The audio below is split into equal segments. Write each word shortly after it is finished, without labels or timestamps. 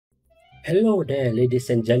Hello there,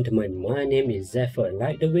 ladies and gentlemen. My name is Zephyr.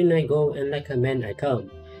 Like the wind I go, and like a man I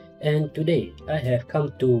come. And today, I have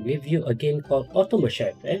come to review a game called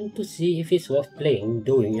Automachef and to see if it's worth playing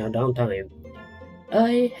during your downtime.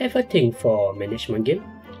 I have a thing for management game.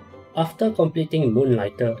 After completing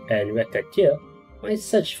Moonlighter and Racketeer, my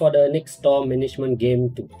search for the next store management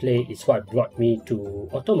game to play is what brought me to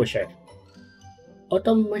Automachef.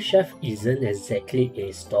 Automachef isn't exactly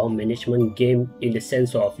a store management game in the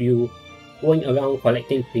sense of you going around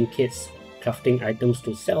collecting trinkets, crafting items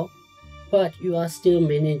to sell, but you are still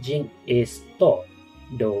managing a store,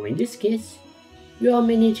 though in this case, you are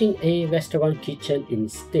managing a restaurant kitchen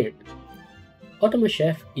instead.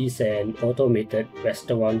 Automachef is an automated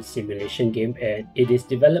restaurant simulation game and it is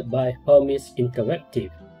developed by Hermes Interactive.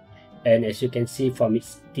 And as you can see from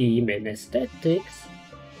its theme and aesthetics,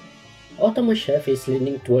 Automachef is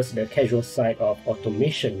leaning towards the casual side of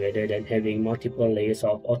automation rather than having multiple layers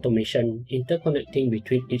of automation interconnecting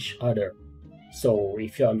between each other. So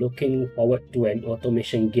if you are looking forward to an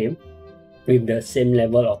automation game with the same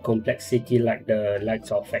level of complexity like the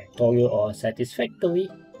likes of Factorial or Satisfactory,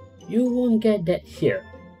 you won't get that here.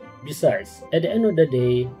 Besides, at the end of the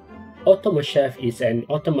day, Automachef is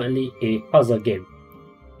ultimately a puzzle game.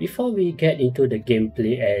 Before we get into the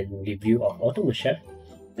gameplay and review of Automachef,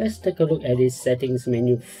 let's take a look at its settings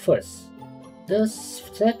menu first. The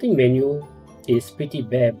setting menu is pretty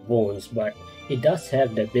bare bones, but it does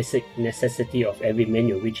have the basic necessity of every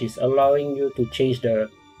menu, which is allowing you to change the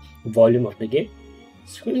volume of the game,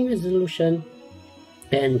 screen resolution,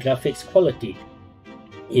 and graphics quality.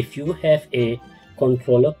 If you have a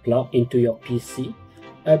controller plugged into your PC,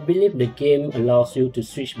 I believe the game allows you to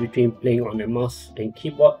switch between playing on a mouse and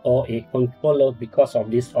keyboard or a controller because of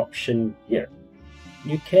this option here.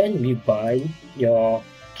 You can rebind your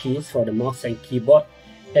keys for the mouse and keyboard,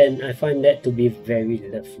 and I find that to be very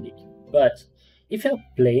lovely. But if you're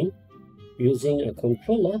playing using a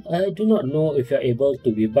controller, I do not know if you're able to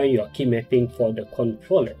rebind your key mapping for the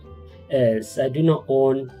controller, as I do not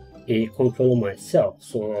own a controller myself,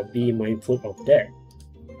 so be mindful of that.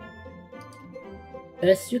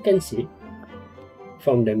 As you can see,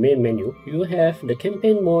 from the main menu, you have the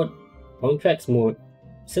campaign mode, contracts mode,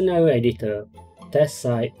 scenario editor, test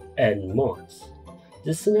site, and mods.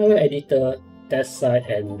 The scenario editor, test site,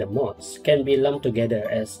 and the mods can be lumped together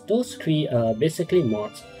as those three are basically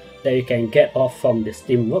mods that you can get off from the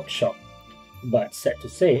Steam workshop. But sad to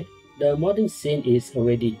say, the modding scene is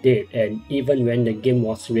already dead, and even when the game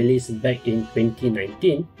was released back in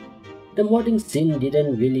 2019, the modding scene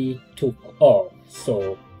didn't really took off,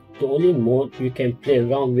 so the only mode you can play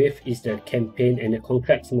around with is the campaign and the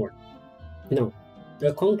contracts mode. Now,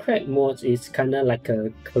 the contract mode is kinda like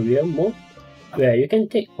a career mode, where you can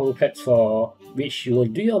take contracts for which you will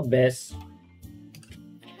do your best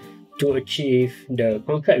to achieve the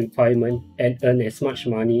contract requirement and earn as much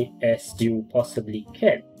money as you possibly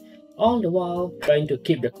can, all the while trying to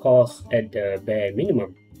keep the cost at the bare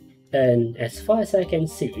minimum. And as far as I can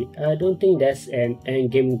see, I don't think there's an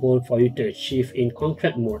endgame goal for you to achieve in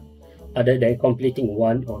contract mode, other than completing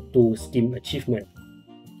 1 or 2 Steam achievements.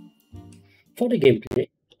 For the gameplay,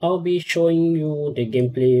 I'll be showing you the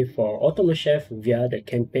gameplay for Automachef via the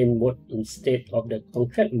campaign mode instead of the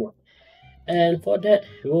contract mode. And for that,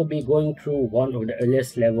 we'll be going through one of the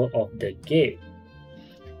earliest level of the game.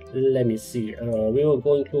 Let me see, we will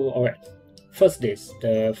going through, alright, first days,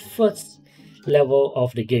 the first level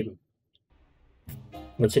of the game.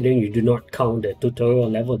 Considering you do not count the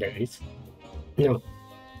tutorial level there is. Now,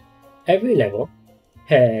 every level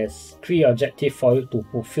has 3 objectives for you to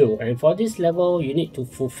fulfill, and for this level you need to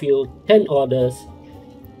fulfill 10 orders,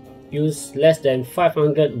 use less than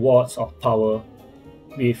 500 watts of power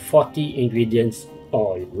with 40 ingredients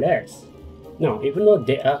or less. Now, even though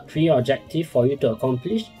there are 3 objectives for you to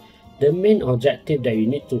accomplish, the main objective that you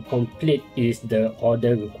need to complete is the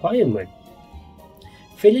order requirement.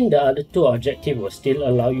 Failing the other 2 objectives will still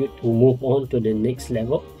allow you to move on to the next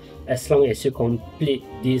level as long as you complete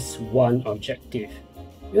this one objective.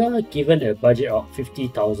 You are given a budget of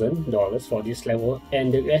 $50,000 for this level,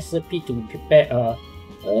 and the recipe to prepare are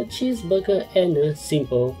a cheeseburger and a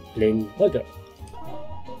simple plain burger.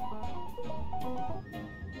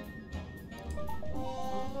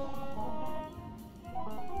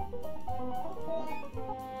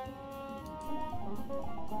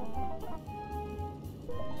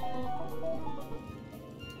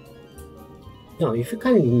 Now, if you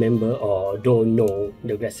can't remember or don't know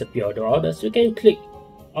the recipe or the orders, you can click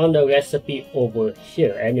on the recipe over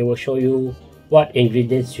here and it will show you what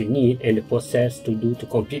ingredients you need and the process to do to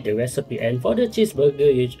complete the recipe. And for the cheeseburger,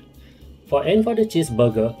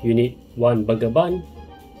 you need 1 burger bun,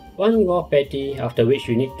 1 raw patty, after which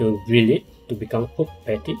you need to grill it to become cooked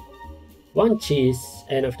patty, 1 cheese,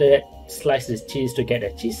 and after that slice this cheese to get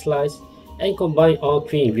a cheese slice, and combine all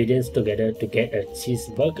 3 ingredients together to get a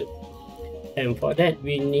cheeseburger. And for that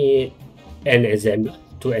we need an assembler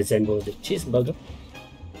to assemble the cheeseburger,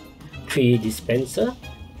 3 dispenser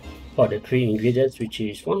for the 3 ingredients, which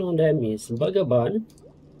is one of them is burger bun,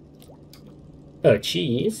 a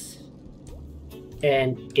cheese,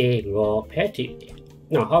 and a raw patty.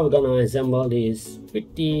 Now how we're gonna assemble this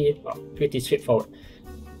pretty straightforward.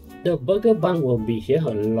 The burger bun will be here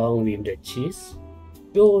along with the cheese.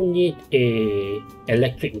 You'll need a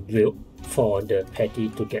electric grill for the patty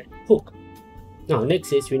to get cooked. Now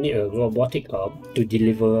next is we need a robotic arm to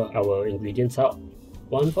deliver our ingredients out.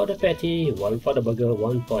 1 for the patty, 1 for the burger,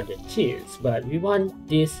 1 for the cheese. But we want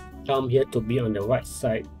this arm here to be on the right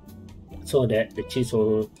side so that the cheese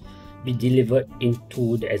will be delivered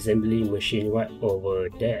into the assembly machine right over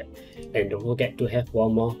there. And don't forget to have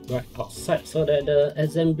one more right outside so that the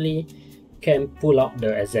assembly can pull out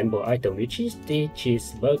the assembled item, which is the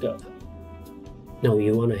cheeseburger. Now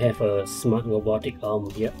you want to have a smart robotic arm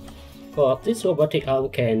here. For this robotic arm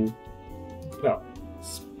can, well,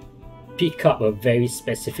 pick up a very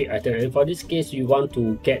specific item, and for this case you want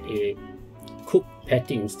to get a cooked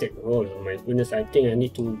patty instead. Oh my goodness, I think I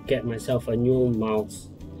need to get myself a new mouse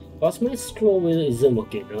because my scroll wheel isn't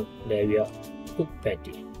working. There we are, cooked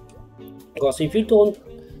patty. Because if you don't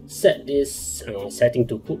set this setting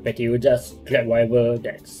to cooked patty, you just grab whatever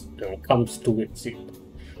that comes towards it.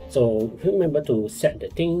 So remember to set the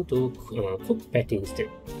thing to cooked patty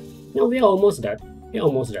instead. Now we are almost done.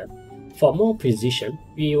 For more precision,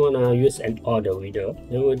 we wanna use an order reader,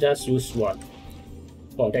 and we'll just use 1.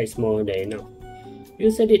 Oh, that is more than enough.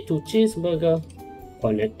 You set it to cheeseburger,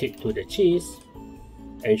 connect it to the cheese,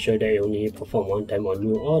 ensure that you only perform 1 time on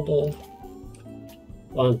new order,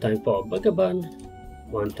 1 time for burger bun,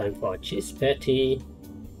 1 time for cheese patty,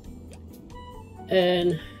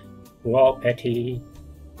 and raw patty,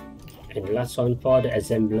 and last one for the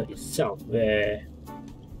assembler itself, where,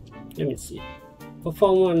 let me see,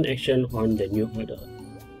 perform 1 action on the new order.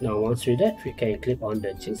 Now once we're that, we can click on the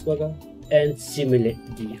cheeseburger and simulate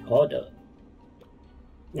the order.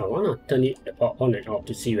 Now I wanna turn it on and off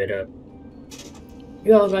to see whether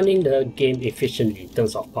you are running the game efficiently in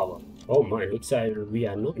terms of power. Oh my, looks like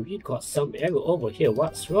we got some error over here.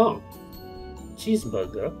 What's wrong?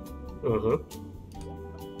 Cheeseburger.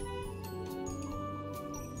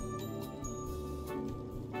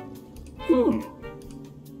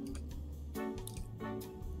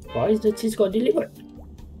 Why is the cheese got delivered?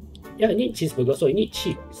 Yeah, I need cheeseburger, so I need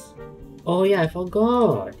cheese. Oh yeah, I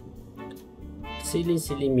forgot.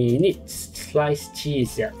 Silly me. You need sliced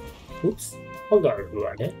cheese, yeah. Oops, forgot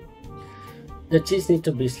about that. The cheese needs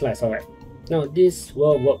to be sliced, alright. Now this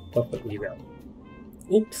will work perfectly well.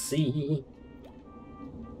 Oopsie.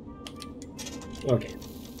 Okay.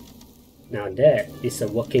 Now that is a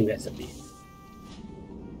working recipe.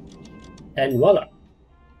 And voila!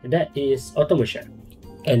 That is Automachef.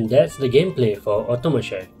 And that's the gameplay for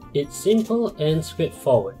Automachef. It's simple and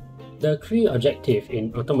straightforward. The 3 objective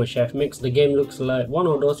in Automachef makes the game looks like one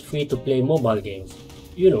of those free-to-play mobile games.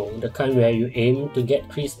 You know, the kind where you aim to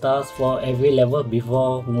get 3 stars for every level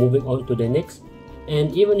before moving on to the next,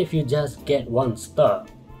 and even if you just get 1 star,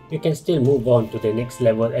 you can still move on to the next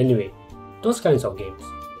level anyway. Those kinds of games.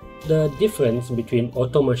 The difference between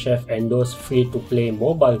Automachef and those free-to-play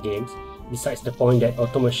mobile games, besides the point that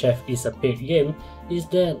Automachef is a paid game, is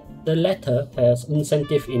that the latter has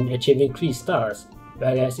incentive in achieving 3 stars,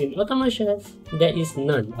 whereas in Automachef, there is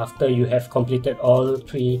none after you have completed all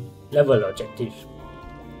 3 level objectives.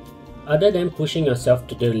 Other than pushing yourself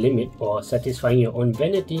to the limit or satisfying your own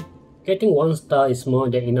vanity, getting 1 star is more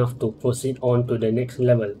than enough to proceed on to the next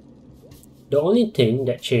level. The only thing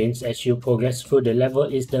that changes as you progress through the level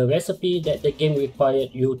is the recipe that the game required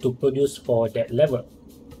you to produce for that level.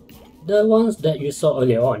 The ones that you saw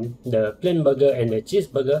earlier on, the plain burger and the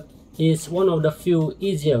cheeseburger, is one of the few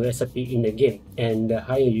easier recipes in the game, and the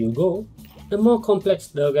higher you go, the more complex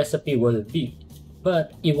the recipe will be,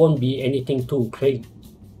 but it won't be anything too crazy.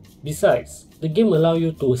 Besides, the game allows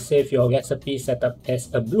you to save your recipe setup as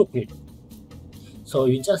a blueprint, so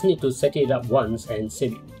you just need to set it up once and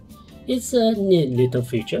save it. It's a neat little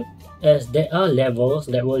feature, as there are levels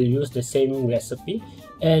that will use the same recipe,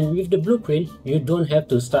 and with the blueprint, you don't have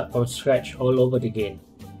to start from scratch all over the game.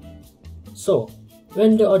 So,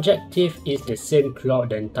 when the objective is the same throughout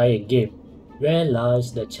the entire game, where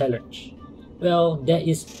lies the challenge? Well, there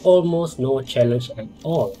is almost no challenge at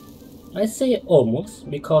all. I say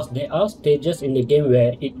almost because there are stages in the game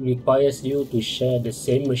where it requires you to share the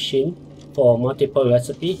same machine for multiple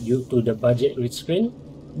recipes due to the budget restraint,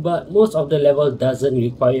 but most of the level doesn't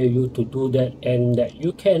require you to do that, and that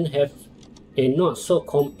you can have a not so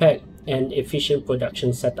compact and efficient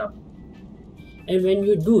production setup. And when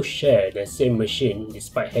you do share the same machine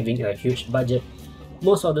despite having a huge budget,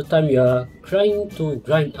 most of the time you are trying to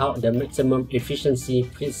grind out the maximum efficiency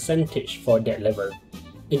percentage for that level.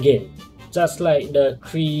 Again, just like the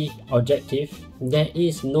 3 objective, there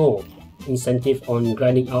is no incentive on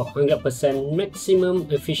grinding out 100% maximum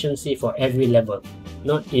efficiency for every level,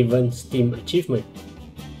 not even Steam achievement.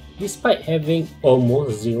 Despite having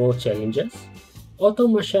almost zero challenges,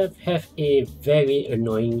 Automachef have a very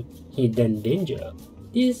annoying hidden danger.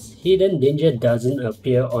 This hidden danger doesn't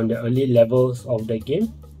appear on the early levels of the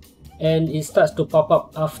game, and it starts to pop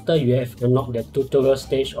up after you have unlocked the tutorial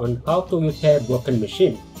stage on how to repair broken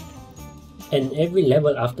machine. And every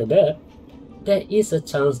level after that, there is a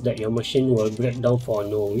chance that your machine will break down for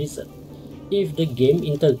no reason. If the game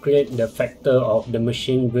integrates the factor of the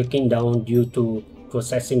machine breaking down due to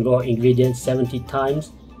processing raw ingredients 70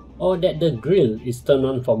 times, or that the grill is turned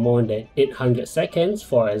on for more than 800 seconds,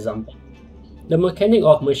 for example, the mechanic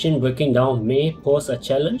of machine breaking down may pose a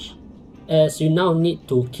challenge, as you now need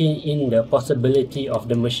to key in the possibility of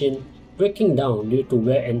the machine breaking down due to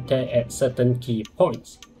wear and tear at certain key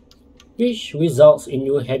points, which results in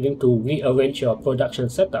you having to rearrange your production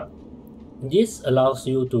setup. This allows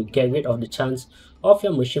you to get rid of the chance of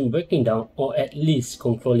your machine breaking down, or at least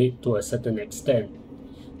control it to a certain extent.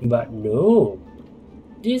 But no,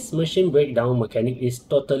 this machine breakdown mechanic is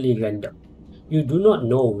totally random. You do not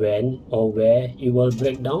know when or where it will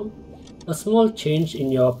break down. A small change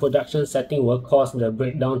in your production setting will cause the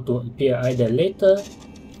breakdown to appear either later,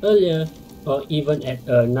 earlier, or even at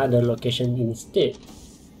another location instead.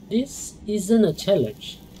 This isn't a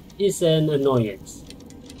challenge, it's an annoyance.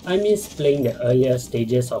 I miss playing the earlier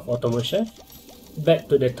stages of Automachef, back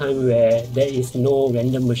to the time where there is no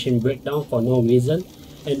random machine breakdown for no reason,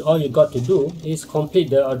 and all you got to do is complete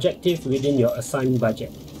the objective within your assigned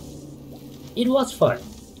budget. It was fun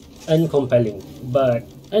and compelling, but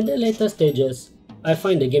at the later stages, I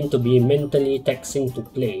find the game to be mentally taxing to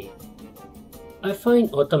play. I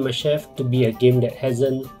find Automachef to be a game that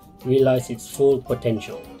hasn't realized its full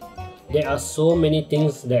potential. There are so many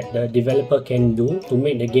things that the developer can do to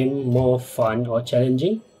make the game more fun or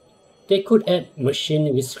challenging. They could add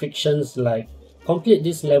machine restrictions like complete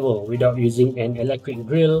this level without using an electric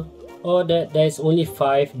grill, or that there is only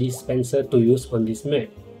 5 dispensers to use on this map.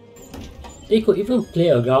 They could even play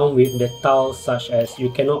around with the tiles, such as you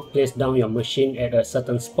cannot place down your machine at a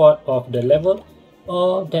certain spot of the level,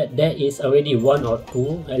 or that there is already 1 or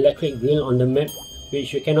 2 electric grill on the map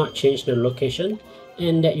which you cannot change the location,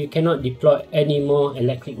 and that you cannot deploy any more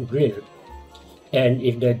electric grill. And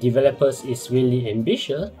if the developers is really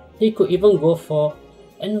ambitious, they could even go for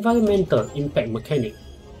environmental impact mechanic,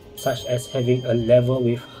 such as having a level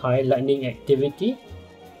with high lightning activity,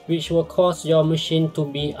 which will cause your machine to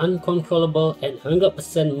be uncontrollable and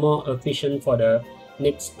 100% more efficient for the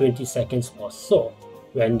next 20 seconds or so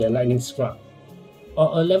when the lightning struck.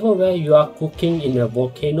 Or a level where you are cooking in a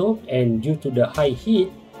volcano, and due to the high heat,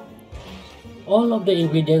 all of the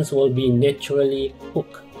ingredients will be naturally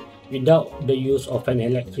cooked without the use of an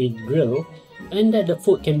electric grill, and that the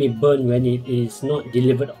food can be burned when it is not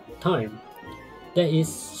delivered on time. There is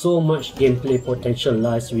so much gameplay potential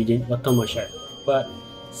lies within Automachef, but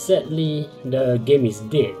sadly the game is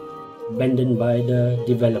dead, abandoned by the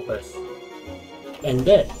developers. And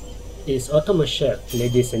that is Automachef,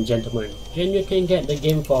 ladies and gentlemen, and you can get the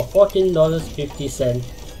game for $14.50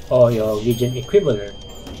 or your region equivalent.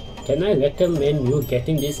 Can I recommend you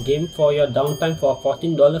getting this game for your downtime for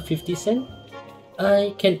 $14.50?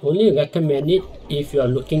 I can only recommend it if you are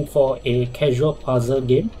looking for a casual puzzle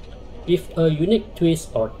game with a unique twist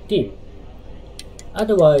or theme.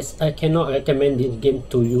 Otherwise, I cannot recommend this game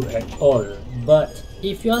to you at all. But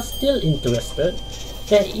if you are still interested,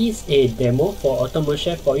 there is a demo for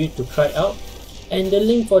Automachef for you to try out, and the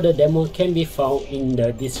link for the demo can be found in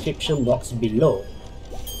the description box below.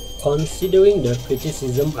 Considering the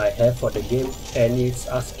criticism I have for the game and its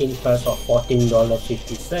asking price of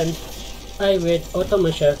 $14.50, I rate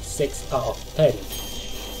Automachef 6 out of 10.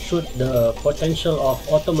 Should the potential of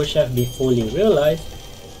Automachef be fully realized,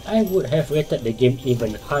 I would have rated the game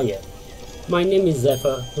even higher. My name is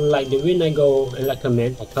Zephyr, like the wind I go and like a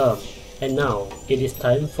man I come, and now it is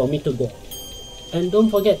time for me to go. And don't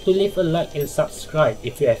forget to leave a like and subscribe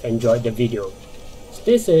if you have enjoyed the video.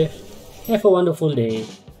 Stay safe, have a wonderful day,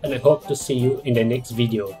 and I hope to see you in the next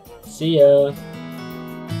video. See ya!